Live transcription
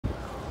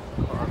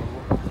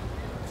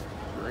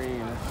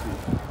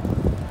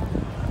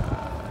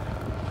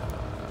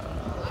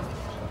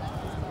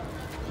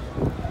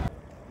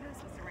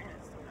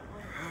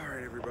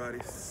Alright everybody,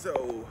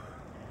 so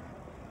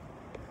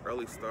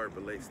early start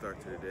but late start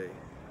to the day.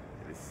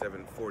 It is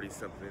 7:40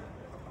 something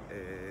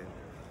and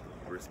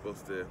we're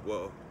supposed to,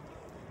 well,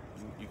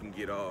 you can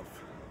get off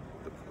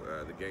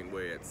the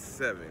gangway at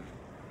 7,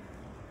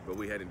 but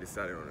we hadn't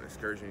decided on an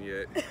excursion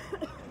yet.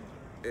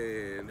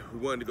 And we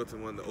wanted to go to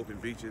one of the open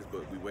beaches,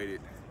 but we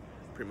waited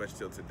pretty much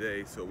till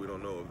today, so we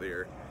don't know if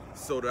they're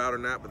sold out or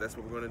not, but that's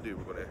what we're gonna do.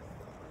 We're gonna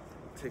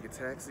take a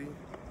taxi,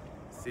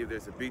 see if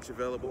there's a beach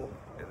available,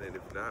 and then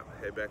if not,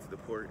 head back to the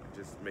port and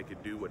just make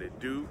it do what it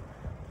do.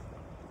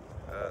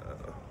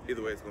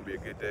 Either way, it's gonna be a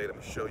good day. I'm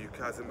gonna show you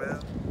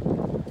Cozumel.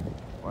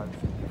 Why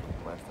did you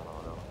last time? I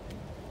don't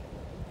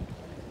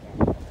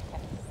know.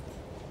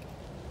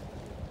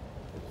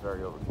 It's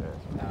very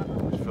overcast,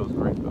 which feels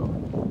great though.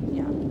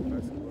 Yeah.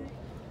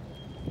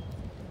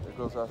 There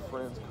goes our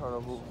friends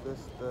Carnival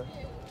Vista.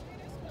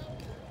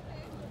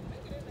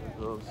 There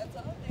goes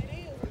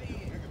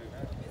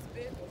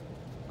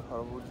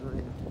Carnival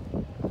Dream.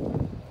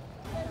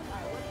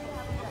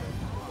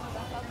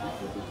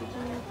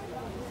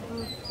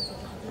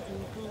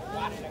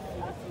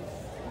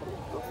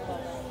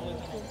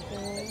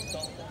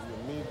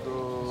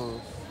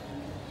 Amigos.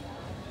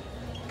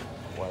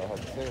 Why I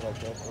have to say it like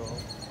that though?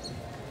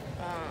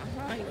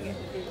 You have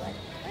to do like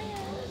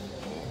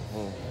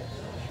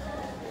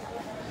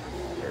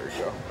There we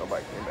go.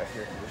 Nobody came back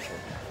here for this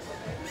one.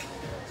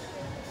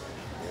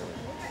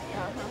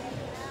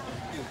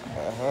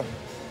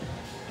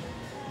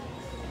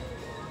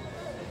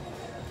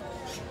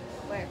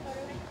 Where?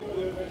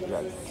 You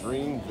got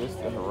Dream,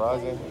 Vista,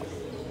 Horizon.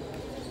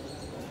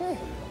 Hey,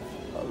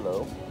 hello.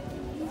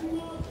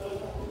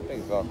 I think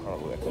it's all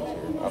Carnival that comes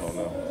here. I don't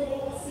know.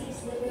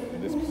 In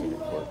this specific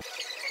port.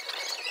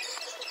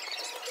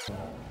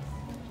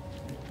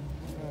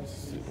 Let's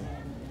see.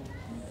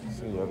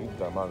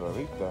 Señorita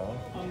Margarita.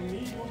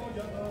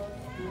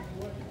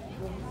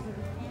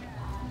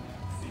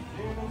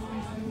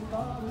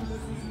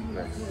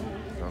 Next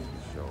donkey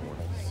show.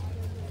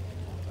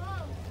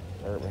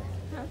 Heard me?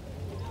 Huh?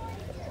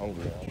 I'm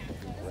hungry.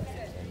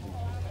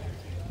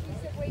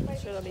 I'm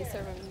sure they'll be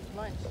serving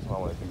lunch. That's what I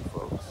want to do,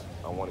 folks.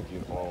 I want to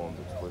get on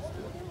the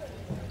Twister.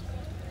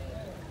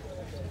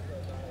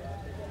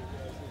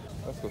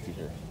 Let's go through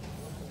here.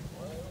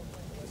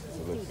 So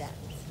Do that.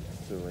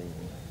 Serene.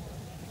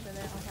 So they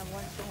only have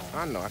one thing.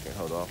 I know I can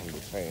hold off. I'm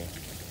just saying.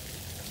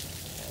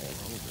 I am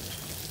hungry.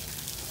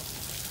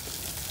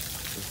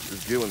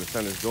 It's good when the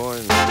sun is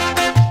going.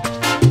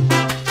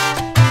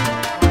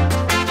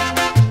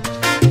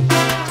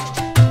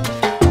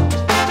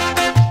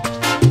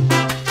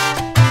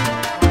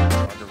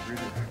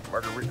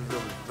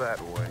 Margaritaville is that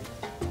way.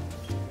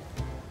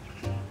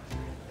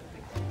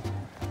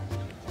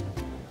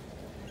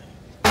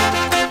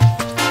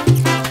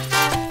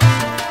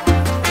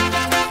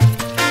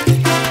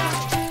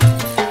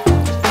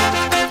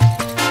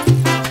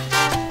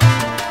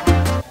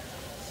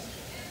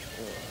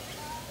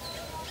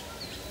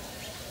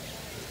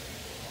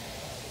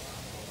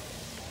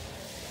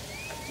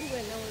 You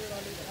wouldn't know we were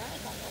going to do that.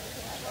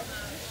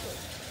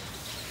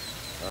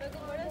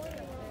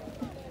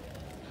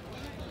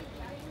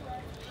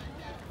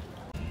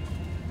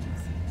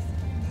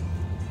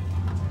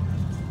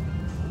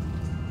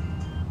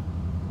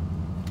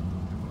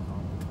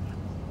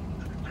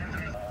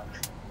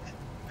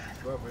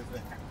 What was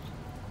it?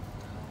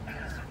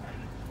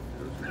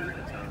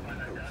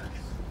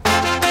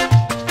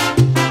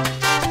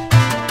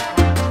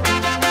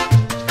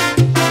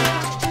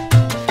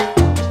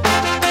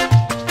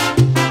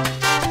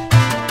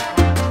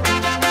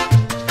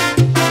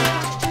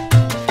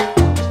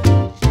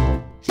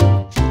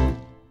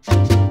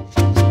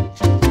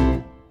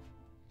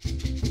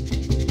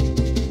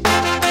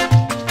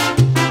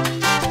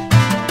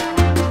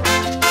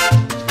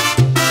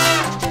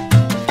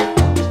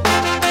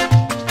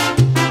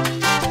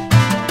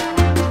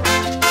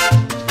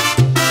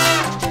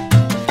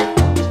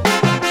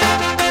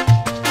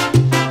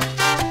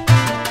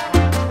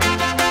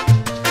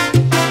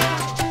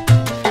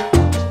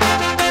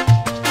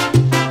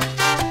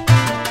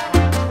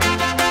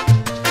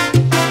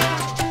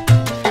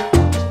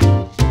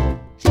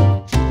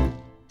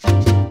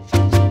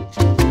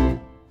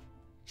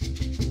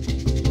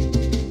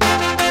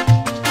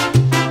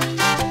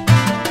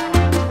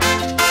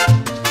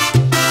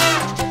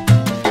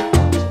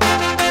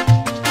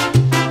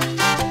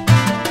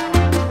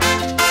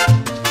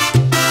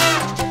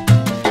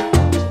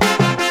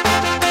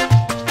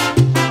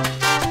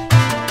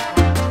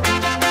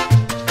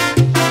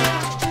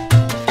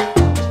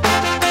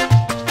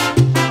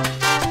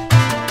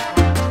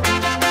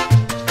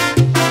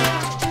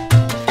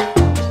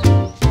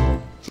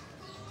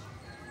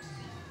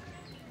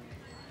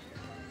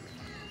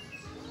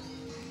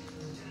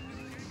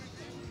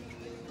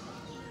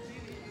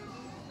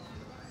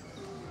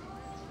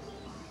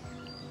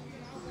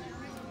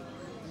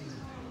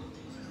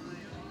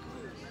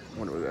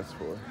 Wonder what that's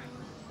for.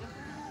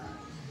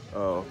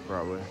 Oh,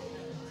 probably.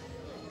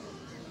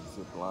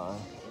 Zip line.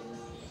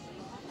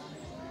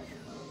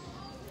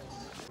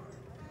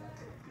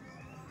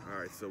 All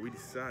right, so we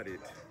decided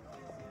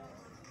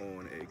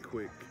on a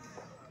quick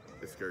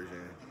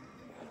excursion,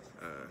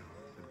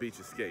 the beach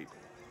escape,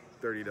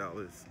 $30,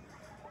 and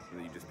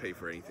then you just pay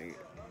for anything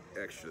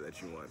extra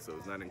that you want. So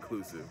it's not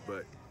inclusive,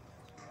 but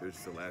it was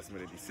just a last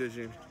minute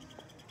decision.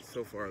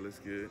 So far it looks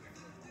good.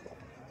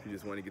 If you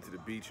just want to get to the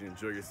beach and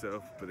enjoy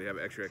yourself, but they have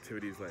extra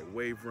activities like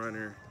wave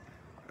runner,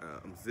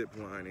 zip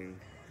lining,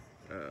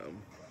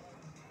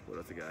 what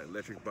else they got?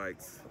 Electric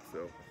bikes.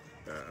 So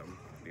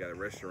they got a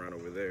restaurant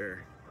over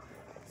there.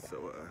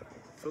 So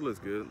it looks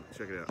good.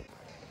 Check it out.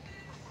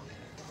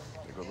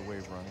 There go the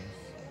wave runners.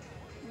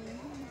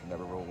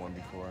 Never rode one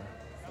before,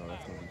 so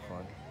that's gonna be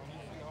fun.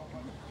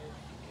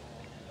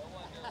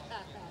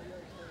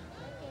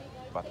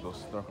 About to go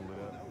snorkel it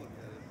up.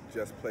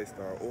 Just placed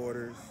our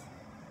orders.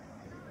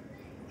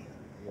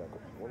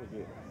 What we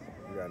get?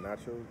 We got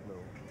nachos? No.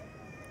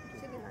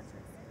 Chicken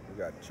nachos. We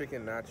got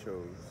chicken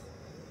nachos,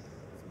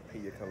 some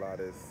pina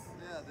coladas.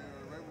 Yeah, they're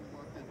right when we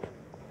walked in.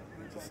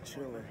 Just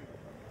chilling.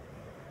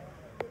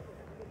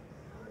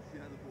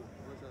 Behind the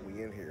pool.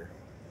 We in here.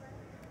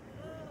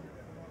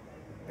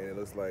 And it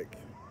looks like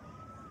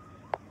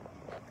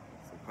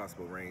some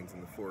possible rains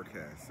in the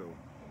forecast, so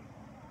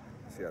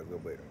see how it goes.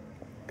 But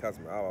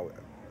Cozumel, I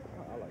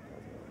like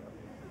Cozumel.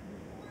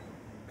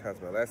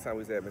 Cozumel. Last time we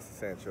was at Mr.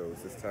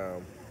 Sancho's. This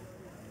time,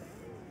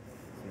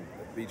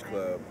 a beach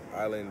club,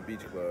 island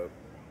beach club.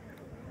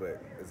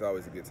 But it's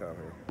always a good time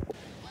here.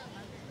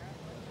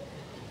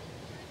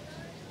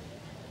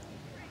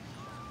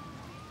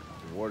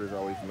 The water's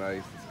always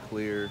nice. It's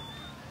clear.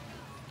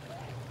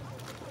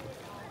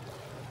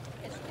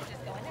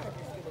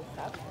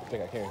 I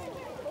think I can.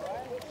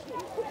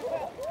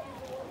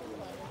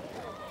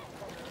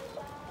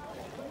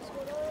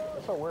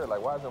 It's so weird.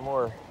 Like, why is it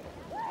more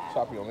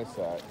choppy on this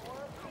side?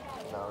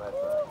 Not on that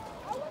side.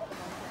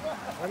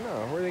 I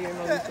know. Where are they getting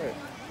on this side?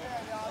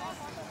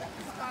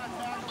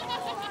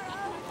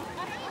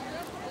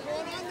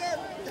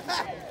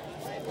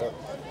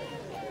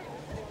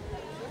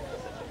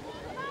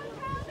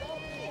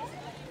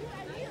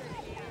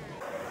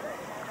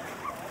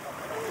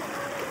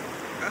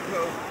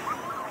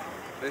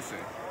 Listen,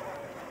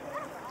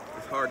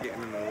 it's hard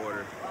getting in the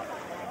water.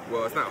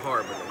 Well, it's not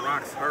hard, but the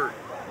rocks hurt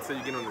until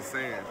you get on the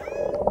sand.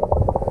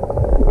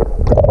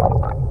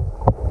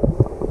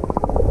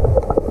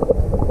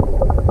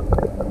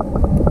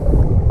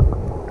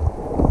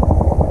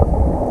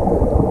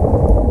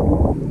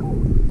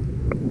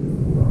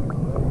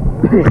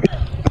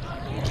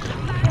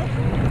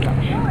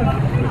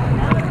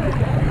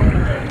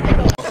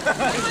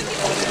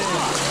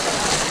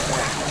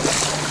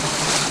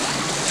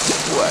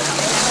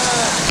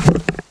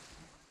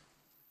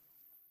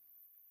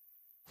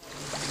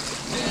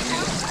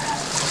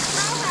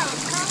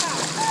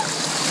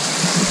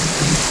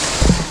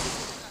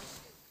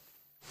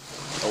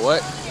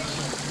 What?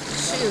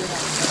 Shoot.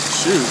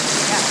 Shoot.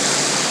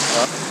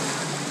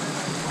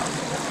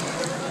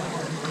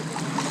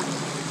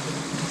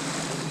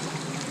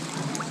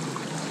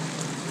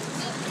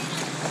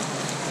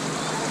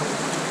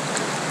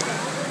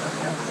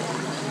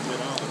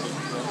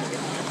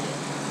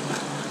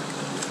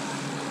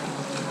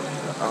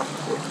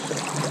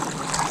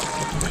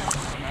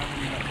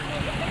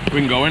 We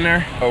can go in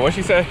there? Oh, what'd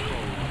she say?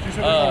 She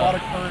said there's a lot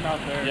of current out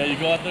there. Yeah, you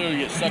go out there and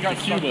you get sucked to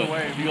Cuba.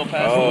 away. If you go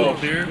past the little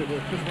pier.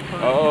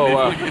 Oh,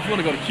 wow. If you want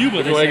to go to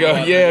Cuba, You want to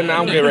go? Yeah, no,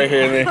 I'm good right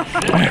here and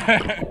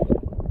there.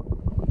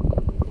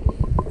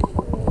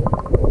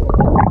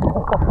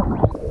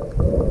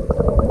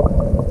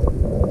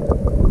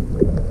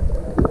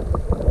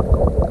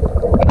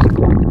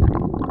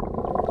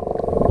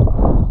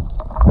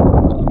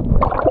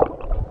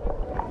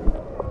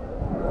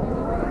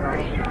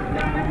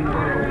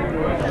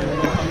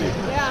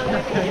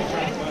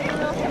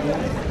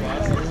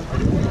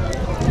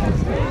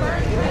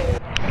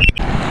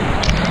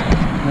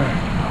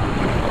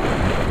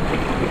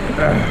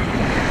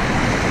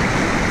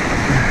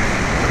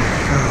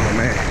 Oh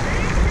man.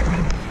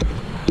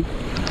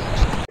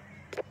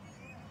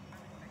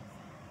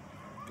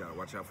 Gotta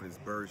watch out for this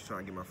bird's trying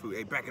to get my food.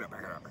 Hey, back it up,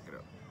 back it up, back it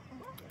up.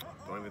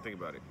 Don't even think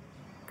about it.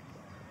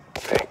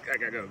 Hey, I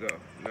gotta go.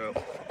 No.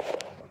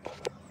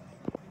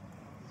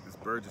 This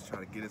bird just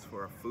trying to get us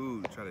for our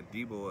food, trying to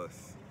debo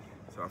us.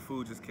 So our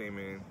food just came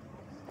in.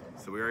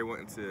 So we already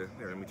went into,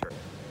 here, let me turn.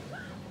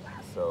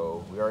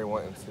 So we already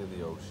went into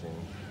the ocean,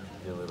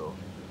 did a little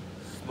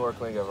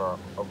snorkeling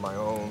of my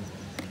own.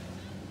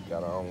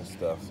 Got our own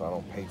stuff, so I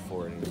don't pay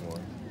for it anymore.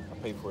 I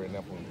paid for it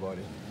enough when we bought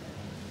it.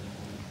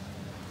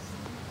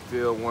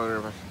 Still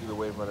wondering if I should do the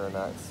wave runner or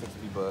not. It's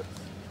 60 bucks,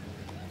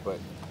 but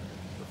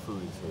the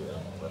food is here.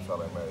 That's all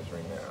that matters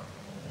right now.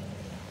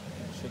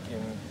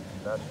 Chicken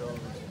nachos.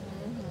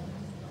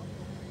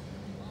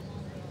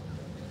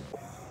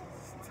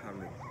 It's time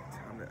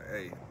to,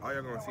 hey, all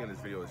y'all gonna see in this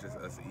video is just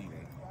us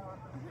eating,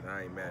 and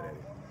I ain't mad at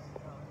it.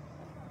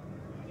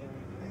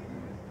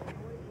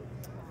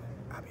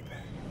 I'll be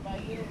back.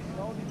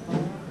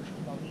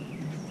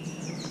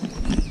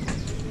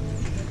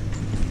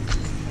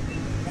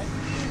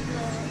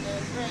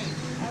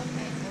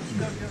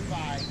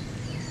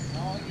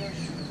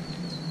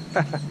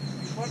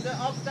 For the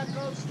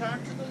obstacles,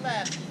 turn to the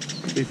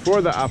left.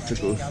 Before the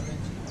obstacles.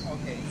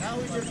 Okay, now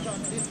is your turn.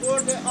 Before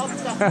the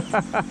obstacles.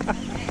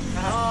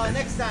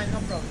 Next time, no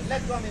problem.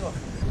 Let's go, amigo.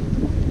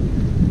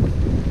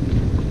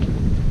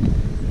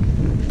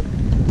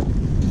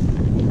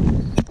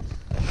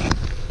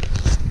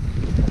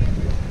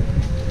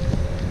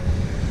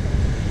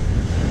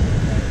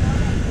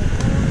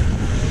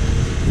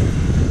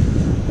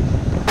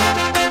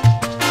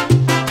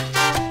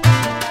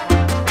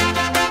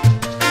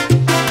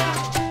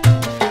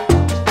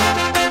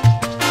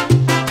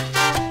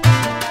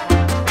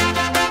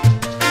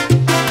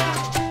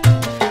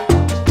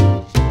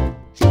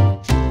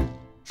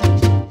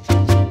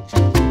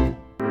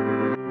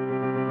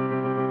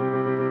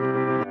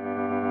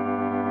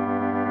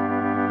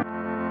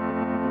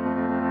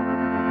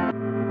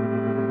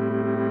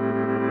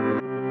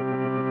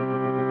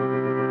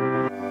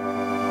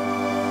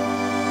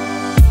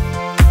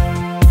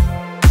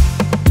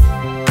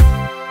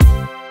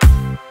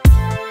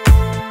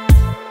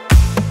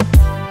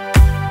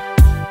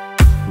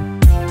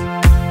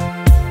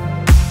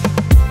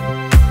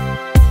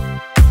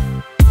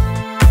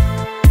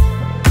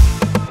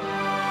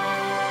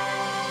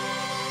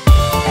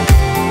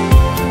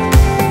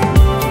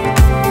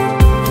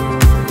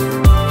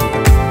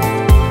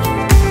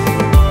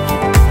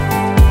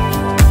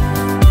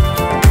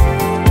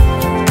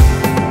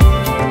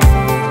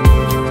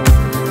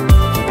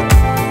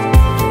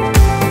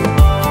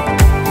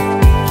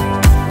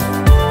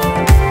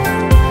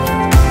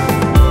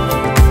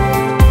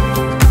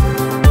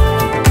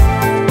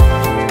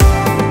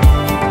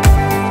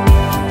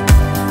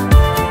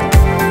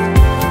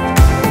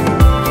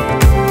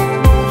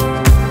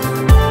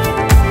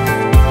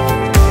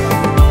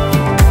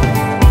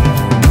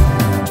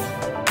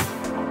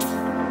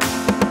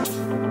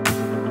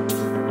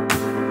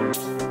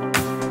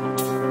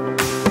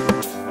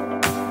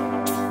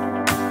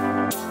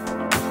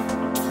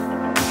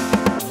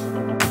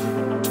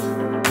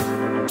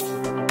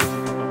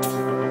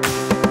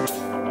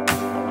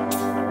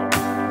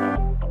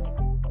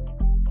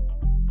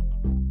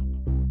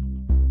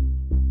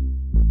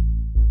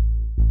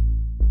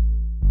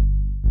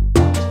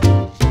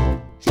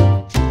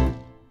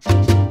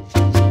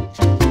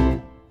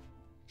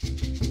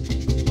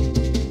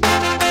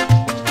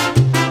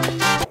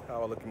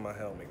 Look at my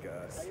helmet,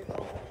 guys.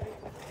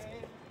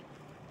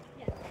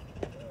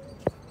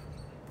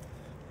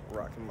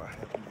 Rocking my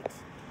helmet.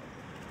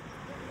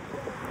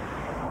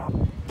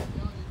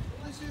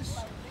 This is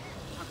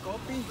a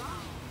copy.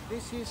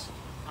 This is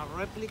a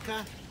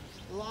replica,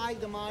 like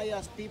the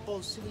Mayas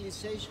people's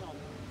civilization,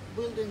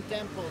 building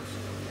temples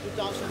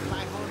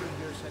 2,500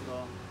 years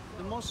ago.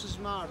 The most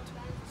smart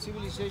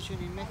civilization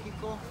in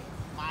Mexico,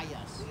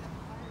 Mayas.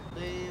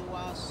 There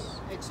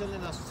was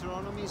excellent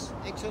astronomists,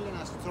 excellent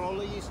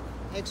astrologists,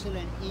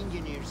 excellent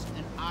engineers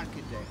and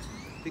architects,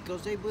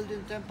 because they built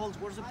in temples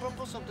where the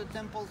purpose of the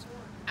temples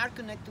are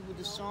connected with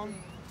the sun,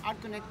 are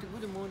connected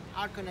with the moon,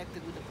 are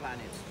connected with the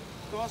planets.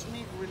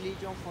 Cosmic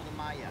religion for the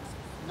Mayas,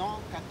 no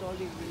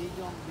Catholic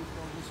religion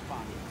before the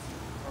Spaniards.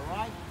 All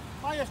right?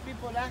 Mayas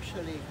people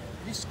actually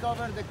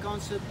discovered the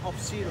concept of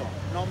zero,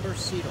 number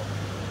zero,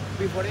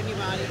 before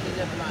anybody in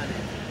the planet.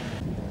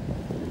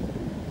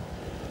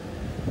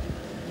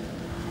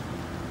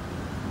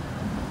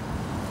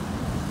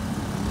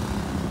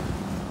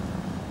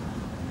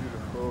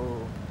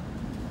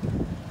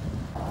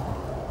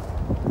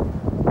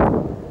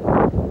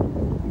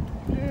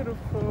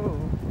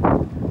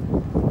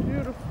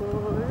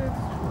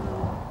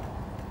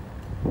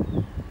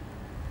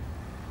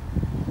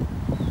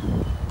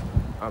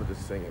 I'm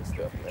just singing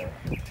stuff now.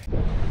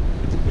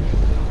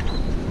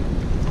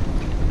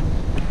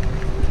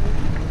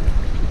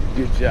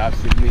 Good job,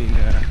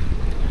 Selena.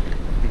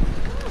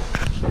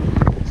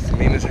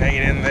 Selena's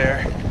hanging in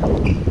there.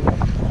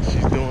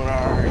 She's doing all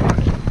right.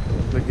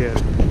 Look at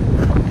it.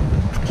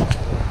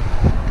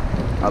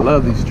 I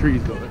love these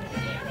trees though.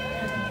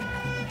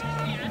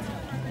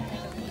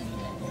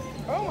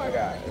 Oh my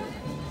God.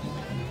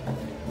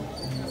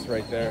 It's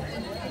right there.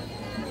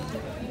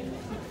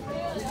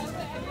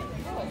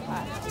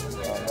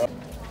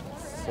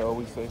 So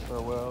we say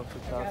farewell to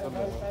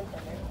Cozumel.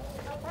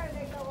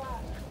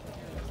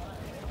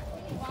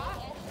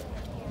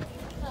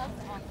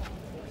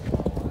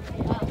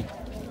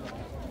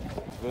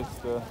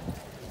 Vista,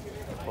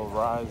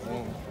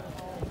 horizon,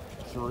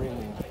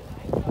 dream,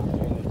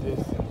 in the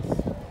distance,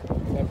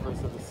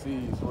 Empress of the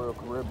Seas, Royal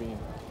Caribbean.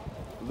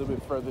 A little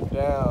bit further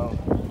down,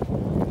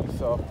 we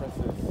saw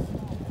Princess.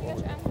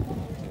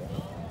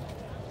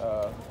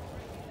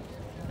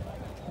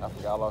 I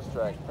forgot, I lost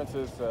track.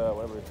 Princess,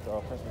 whatever it's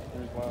called, Princess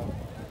Cruise Line.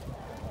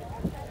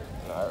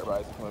 Now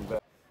everybody's coming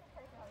back.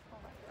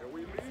 And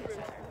we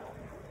leaving.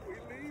 We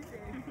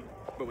leaving.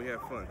 But we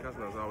have fun.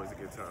 Cozumel's always a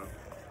good time.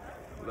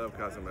 Love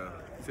Cozumel.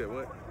 You said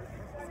what?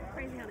 It's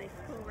crazy how they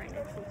flew right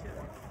next to each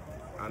other.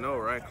 I know,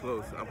 right?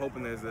 Close. I'm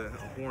hoping there's a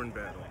horn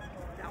battle.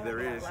 If there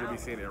is, you'll be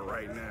seeing it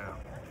right now.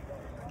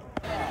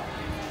 This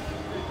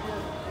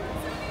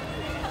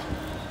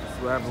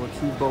is what happened when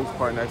two boats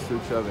parked next to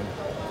each other.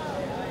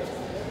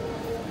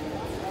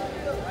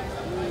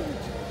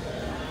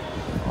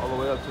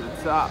 up to the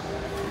top.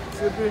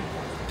 Tippy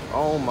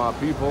on my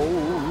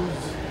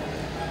peoples.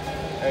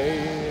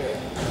 Hey.